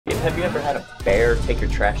Have you ever had a bear take your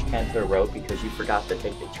trash can to the road because you forgot to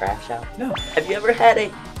take the trash out? No. Have you ever had a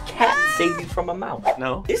cat save you from a mouse?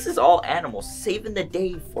 No. This is all animals saving the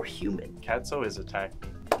day for humans. Cats always attack me.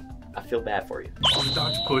 I feel bad for you. Oh, the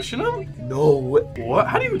dog's pushing him? No. What?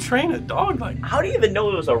 How do you train a dog like that? How do you even know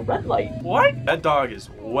it was a red light? What? That dog is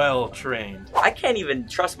well trained. I can't even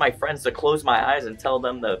trust my friends to close my eyes and tell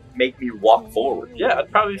them to make me walk forward. Yeah, I'd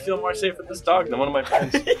probably feel more safe with this dog than one of my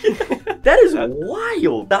friends. That is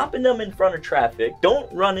wild. Stopping them in front of traffic. Don't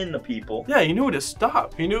run into people. Yeah, he knew to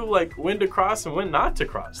stop. He knew like when to cross and when not to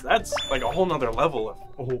cross. That's like a whole nother level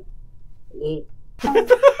of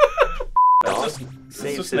Dog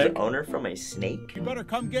saves his owner from a snake. You better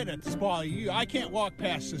come get it, Spally. I can't walk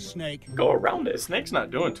past the snake. Go around The it. snake's not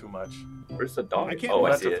doing too much. Where's the dog? I can't Oh,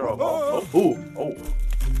 I Have see to it. throw a ball. Oh. Oh.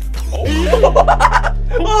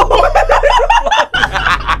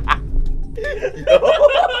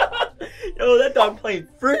 Yo, that dog playing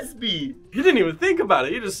frisbee. He didn't even think about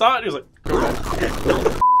it. He just saw it and he was like,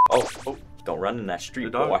 Oh, don't run in that street,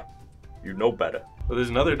 The dog. boy. You know better. oh, there's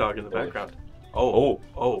another dog in the background. Oh.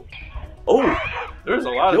 Oh. There's a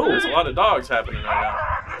lot of dogs happening right now.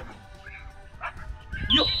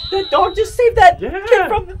 Yo, that dog just saved that Yeah. kid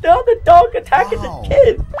from the other dog attacking the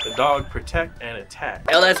kid. The dog protect and attack.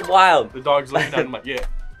 Yo, that's wild. The dog's looking at him like, yeah,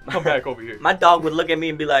 come back over here. My dog would look at me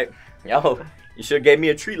and be like, yo, you should have gave me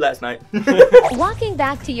a treat last night. Walking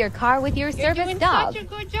back to your car with your service dog. Such a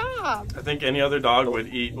good job. I think any other dog would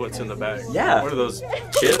eat what's in the bag. Yeah. What are those?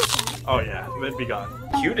 Chips? Oh yeah, they'd be gone.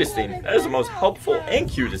 Cutest thing. That is the most helpful and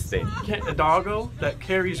cutest thing. Can't a doggo that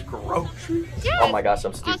carries groceries? Yes. Oh my gosh,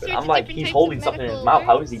 I'm All stupid. sorts I'm of like, different he's types holding of something in his medical mouth.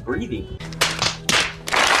 How is he breathing?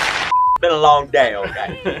 It's been a long day,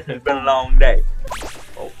 okay? It's been a long day.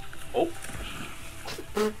 Oh.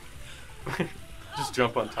 Just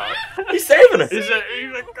jump on top. He's saving us. He's like,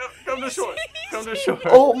 come to shore. Come to shore.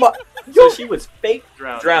 Oh my. Yo, she was fake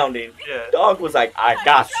drowning. Yeah. Dog was like, I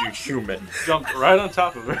got you, human. Jumped right on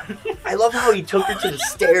top of her. I love how he took her to the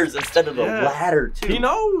stairs instead of the Yeah. ladder, too. He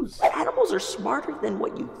knows. Animals are smarter than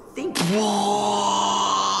what you think.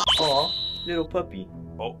 Aw, little puppy.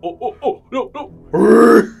 Oh, no.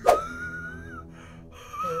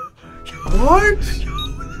 What?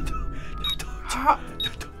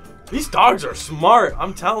 These dogs are smart,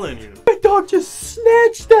 I'm telling you. My dog just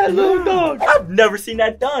snatched that little dog. I've never seen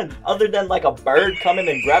that done, other than like a bird coming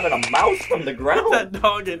and grabbing a mouse from the ground. That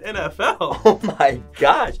dog in NFL. Oh my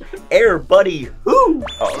gosh. Air buddy who?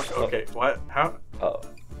 Okay, what? How? Oh.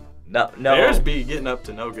 No. Bears be getting up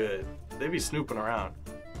to no good. They be snooping around.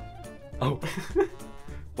 Oh.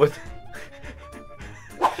 What?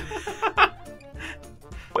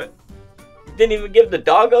 What? Didn't even give the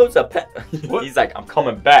doggos a pet. What? He's like, I'm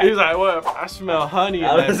coming back. He's like, what? I smell honey in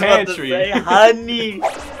I my was about to pantry. say, honey.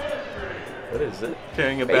 What is it?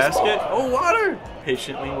 Carrying a Baseball. basket. Oh, water.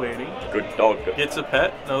 Patiently waiting. Good dog. Gets a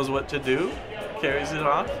pet, knows what to do, carries it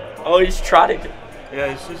off. Oh, he's trotting.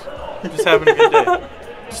 Yeah, he's just having a good day.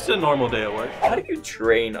 Just a normal day at work. How do you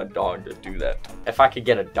train a dog to do that? If I could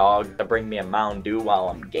get a dog to bring me a Mountain Dew while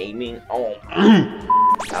I'm gaming, oh.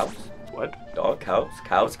 Cows? What? Dog? Cows? What's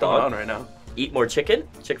Cows? going on Dog? right now? Eat more chicken?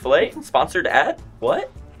 Chick-fil-A? Sponsored ad?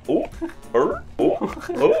 What? Ooh.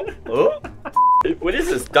 What is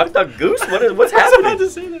this? Duck, duck, goose? What's I was about happening? to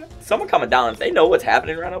say that. Someone comment down if they know what's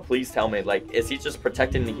happening right now. Please tell me. Like, is he just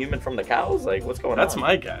protecting the human from the cows? Like, what's going That's on?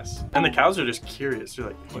 my guess. And the cows are just curious. They're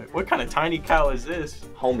like, wait, what kind of tiny cow is this?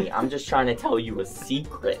 Homie, I'm just trying to tell you a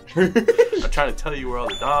secret. I'm trying to tell you where all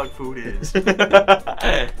the dog food is.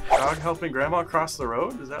 Dog helping grandma cross the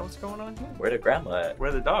road? Is that what's going on here? Where the grandma at?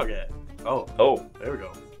 Where the dog at? Oh, Oh, there we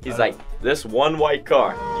go. he's like, this one white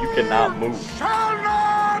car, you cannot move.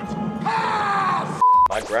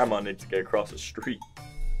 My grandma needs to get across the street.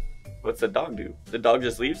 What's the dog do? The dog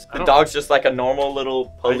just leaves? I The don't- d's just like a normal little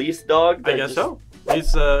police dog? I that guess just- so.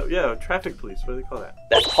 He's, yeah, traffic police. What do they call that?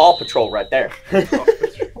 That's Paw Patrol right there. Paw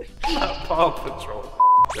Patrol. Not Paw Patrol.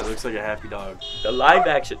 That looks like a happy dog. The live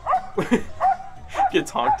action.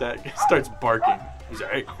 Gets honked at, starts barking. He's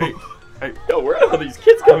like, hey. Yo, where are all these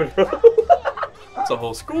kids coming from? That's a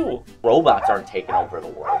whole school. Robots aren't taking over the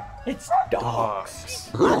world. It's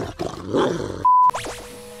dogs.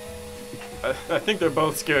 I think they're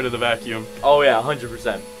both scared of the vacuum. Oh yeah,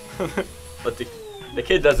 100%. But the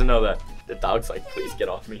kid doesn't know that. The dog's like, please get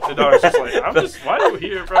off me. The dog's just like, why are you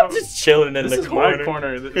here, bro? I'm just chilling in This the is corner. my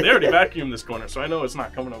corner. They already vacuumed this corner, so I know it's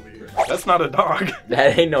not coming over here. That's not a dog.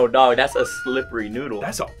 That ain't no dog. That's a slippery noodle.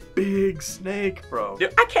 That's a big snake, bro.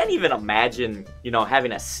 Dude, I can't even imagine,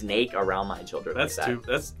 having a snake around my children. That's like that.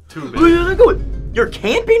 that's too Look big. at it. You're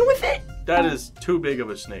camping with it? That is too big of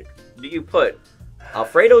a snake. Do you put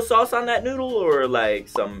Alfredo sauce on that noodle or like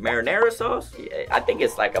some marinara sauce? Yeah, I think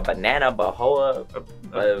it's like a banana boa,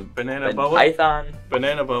 Banana boa? python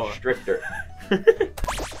Banana boa. stricter.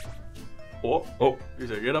 Oh, he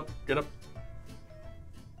said, get up, get up.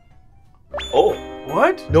 Oh,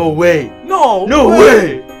 What? no way. No, No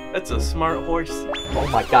way. That's a smart horse. Oh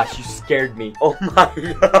my gosh, you scared me. Oh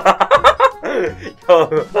my god.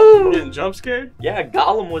 Yo. Getting jump scared? Yeah,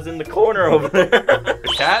 Gollum was in the corner over there.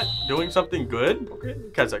 The cat doing something good? Okay. The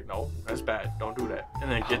cat's like, no, that's bad. Don't do that.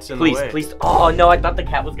 And then it gets in the way. Please. Oh no, I thought the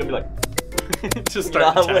cat was gonna be like, Just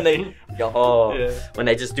start nah, when attacking. when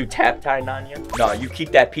they just do tap time on you. No, you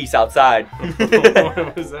keep that piece outside.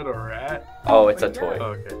 Was that a rat? Oh, it's a toy.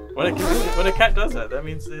 Okay. When a cat does that, that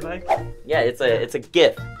means they like it. Yeah, it's a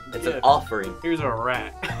gift. It's an offering. Here's a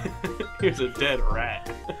rat. Here's a dead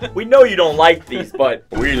rat. We know you don't like these, but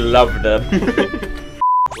we love them.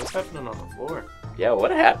 What's happening on the floor? Yeah,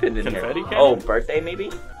 what happened in Confetti here? cannon? Oh, birthday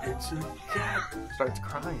maybe? It's a cat. Starts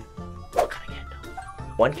crying. What kind of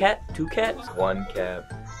cat? One cat? Two cats? One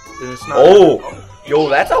cat. And it's not. Oh, yo,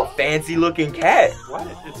 that's a fancy looking cat. What?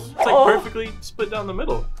 It's like Oh. perfectly split down the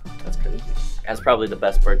middle. That's crazy. That's probably the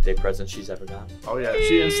best birthday present she's ever gotten. Oh yeah,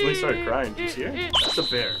 she instantly started crying. Did you see her? That's a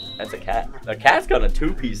bear. That's a cat. The cat's got a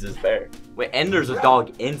two pieces bear. Wait, and there's a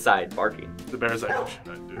dog inside barking. The bear's like, what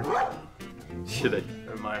should I do? Should I?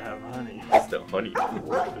 It might have honey. It's the honey.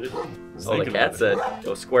 Just Oh, the thinking cat about said,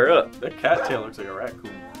 "Go square up." it. That cat tail looks like a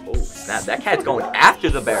raccoon. Oh snap! That cat's going after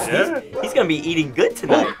the bear. Yeah. He's gonna be eating good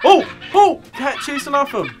tonight. Oh! Cat chasing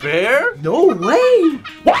off a bear? No way!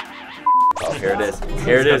 Oh, here it is.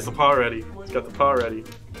 Here it It's is. got the paw ready. It's got the paw ready.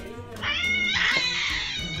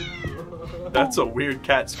 That's a weird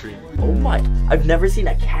cat scream. Oh my! I've never seen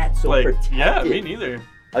a cat so Like, protected. yeah, me neither.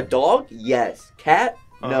 A dog? Yes. Cat?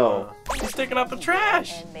 No. He's taking out the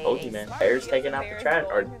trash. Told you, man. Bear's taking out the trash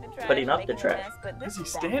or putting up the trash. Why is he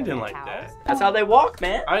standing like that? That's how they walk,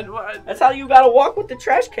 man. I That's how you gotta walk with the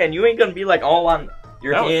trash can. You ain't gonna be like all on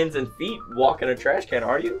your That was- hands and feet walking a trash can,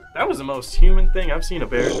 are you? that was the most human thing I've seen a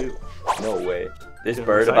bear do. No way. This Gonna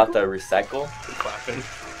bird recycle? about to recycle? Keep clapping.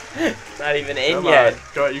 It's not even in Come yet. on.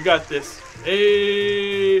 Go on, you got this.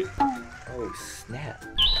 Hey! Oh snap.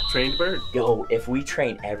 Trained bird. Yo, if we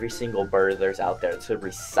train every single bird there's out there to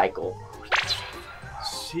recycle.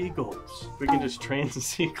 Seagulls. We can just train the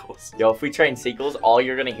seagulls. Yo, if we train seagulls, all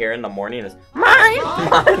you're gonna hear in the morning is mine.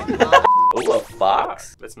 Oh, a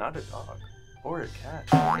fox? That's not a dog. Or a cat.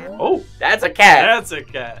 Oh! That's a cat. That's a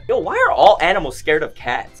cat. Yo, why are all animals scared of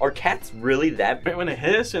cats? Are cats really that big? When they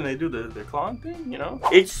hiss and they do the clawing thing, you know?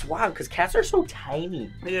 It's wild because cats are so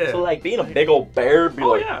tiny. Yeah. So like being a big old bear, be Oh,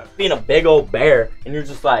 like yeah. being a big old bear, and you're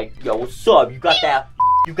just like, yo, what's up? You got that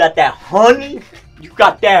honey? You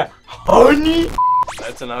got that honey?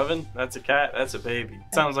 That's an oven. That's a cat. That's a baby.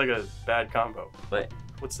 Sounds like a bad combo. But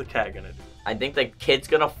What's the cat gonna do? I think the kid's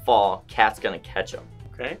gonna fall, cat's gonna catch him.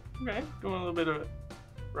 Okay. Okay. Doing a little bit of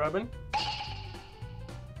rubbing.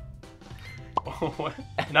 What?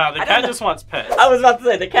 Nah, the cat just wants pets. I was about to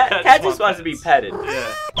say the cat Cat just wants to be petted.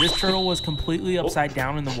 Yeah. This turtle was completely upside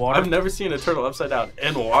down in the water. I've never seen a turtle upside down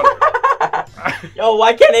in water. Yo,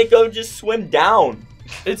 why can't it go just swim down?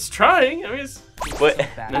 It's trying. I mean, it's But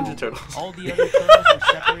Ninja Turtles. All the other turtles were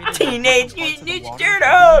separated. into Teenage different parts of the Mutant water, Ninja but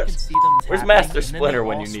Turtles! You can see them Where's tapping, Master and then they Splinter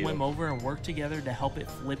when all you need swim him? over and work together to help it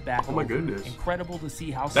flip back. Oh my over. goodness. Incredible to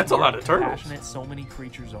see how That's a smart lot of and turtles. passionate so many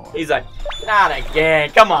creatures are. he's like, not again.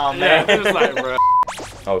 Come on, Yeah, man. just like, bro.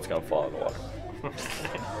 Oh, it's gonna fall in the water.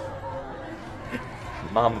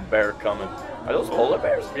 Mama bear coming. Are those polar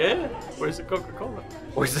bears? Yeah. Where's the Coca-Cola?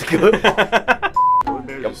 Where's the good? Polar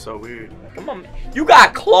bears are so weird. Come on, man. You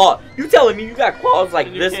got claws. You telling me you got claws like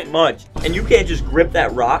And you this can't- much, and you can't just grip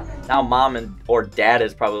that rock? Now, mom and or dad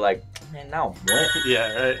is probably like, man, now what?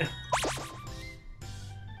 Yeah, right.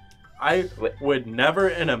 I Wait. would never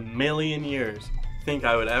in a million years think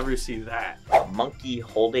I would ever see that. A monkey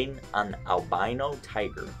holding an albino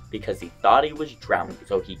tiger because he thought he was drowning.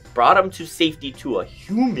 So he brought him to safety to a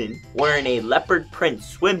human wearing a leopard print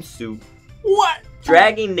swimsuit. What?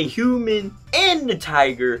 Dragging the human and the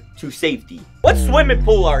tiger to safety. What swimming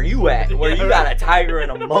pool are you at where you got a tiger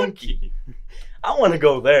and a monkey? I want to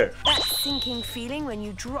go there. That sinking feeling when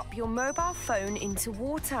you drop your mobile phone into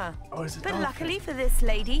water. Oh, is it But dolphin? luckily for this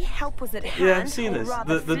lady, help was at hand. Yeah, I've seen or this.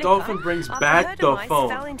 rather The flicker, dolphin brings after back her the demise phone.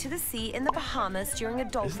 fell into the sea in the Bahamas during a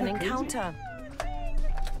dolphin that crazy? encounter.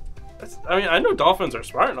 I mean, I know dolphins are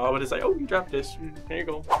smart and all, but it's like, oh, you dropped this. Here you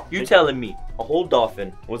go. You telling me a whole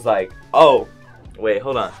dolphin was like, oh, wait,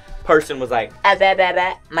 hold on. Person was like,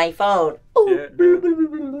 my phone. Yeah.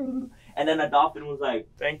 And then a dolphin was like,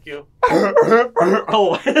 Thank you.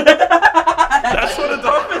 oh. That's what a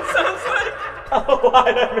dolphin sounds like.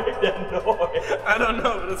 Why'd I make that noise? I don't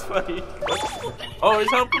know, but it's funny. Oh, he's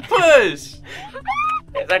helping push.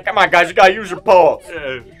 He's like, come on, guys, you gotta use your paws.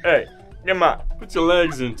 Yeah. Hey, come on. Put your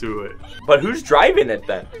legs into it. But who's driving it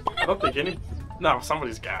then? I don't think any. No,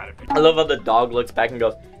 somebody's got it. I love how the dog looks back and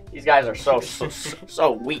goes, these guys are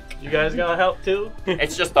so weak. You guys gonna help too?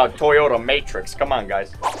 It's just a Toyota Matrix. Come on,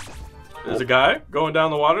 guys. There's a guy going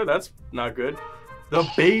down the water. That's not good. The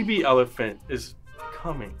baby elephant is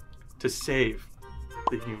coming to save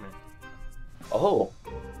the human. Oh,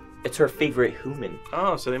 it's her favorite human.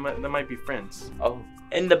 Oh, so they might be friends. Oh,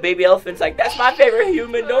 and the baby elephant's like, that's my favorite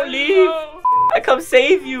human. Don't leave. I come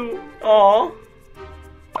save you. Aw.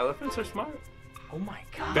 Elephants are smart. Oh my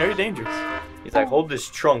God. Very dangerous. He's like, hold this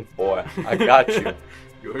trunk, boy. I got you.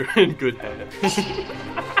 You're in good hands.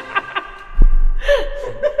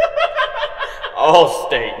 All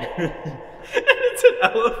state. It's an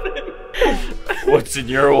elephant. What's in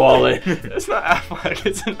your wallet? It's not Aflac,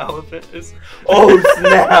 it's an elephant. It's... Oh,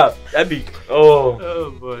 snap. That'd be,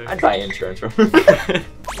 Oh boy. I'd buy insurance from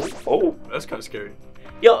Oh. That's kind of scary.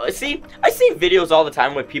 Yo, see, I see videos all the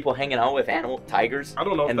time with people hanging out with tigers I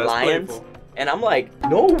don't know if and that's lions. playful. And I'm like,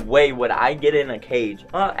 no way would I get in a cage.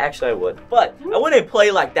 Actually, I would. But I wouldn't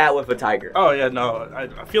play like that with a tiger. Oh yeah, no.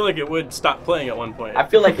 I feel like it would stop playing at one point. I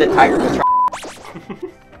feel like the tiger would try.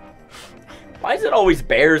 Why is it always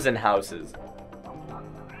bears in houses?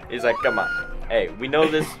 He's like, come on. Hey, we know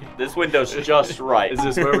this window's just right. Is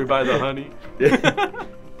this where we buy the honey?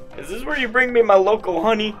 Is this where you bring me my local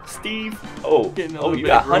honey, Steve? Oh, Getting a oh, little you bit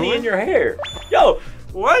got honey groomer? in your hair. Yo,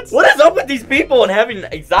 What? what is up with these people and having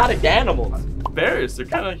exotic animals? Bears, they're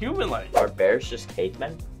kind of human-like. Are bears just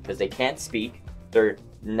cavemen? Because they can't speak. They're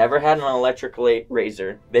never had an electric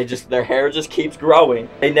razor. Their hair just keeps growing.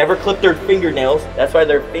 They never clip their fingernails. That's why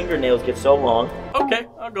their fingernails get so long. Okay,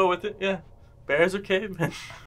 I'll go with it. Yeah, bears are cavemen.